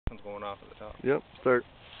going off at the top. Yep, start.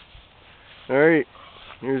 Alright,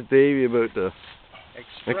 here's Davey about to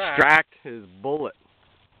extract his bullet.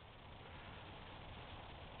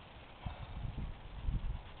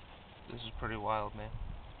 This is pretty wild, man.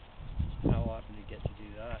 How often do you get to do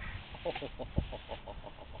that?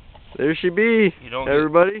 There she be, you don't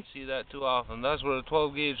everybody. See that too often. That's what a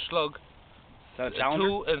 12 gauge slug, Is that a a Challenger?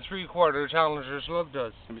 2 3/4 Challenger slug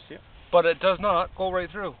does. Let me see it. But it does not go right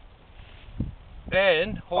through.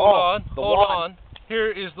 And hold on.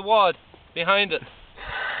 Here is the wad behind it.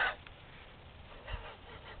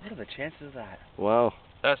 What are the chances of that? Wow.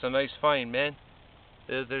 That's a nice find, man.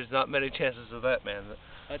 There's not many chances of that, man.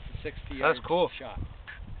 That's a 60-yard That's cool. shot.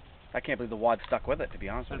 I can't believe the wad stuck with it, to be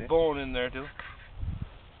honest with There's you. bone in there too.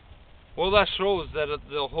 Well, that shows that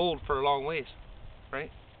they'll hold for a long ways,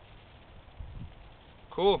 right?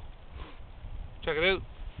 Cool. Check it out.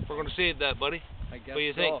 We're gonna save that, buddy. I guess What do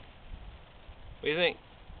you so. think? What do you think?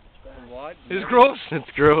 The wad? It's gross. It's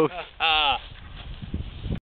gross.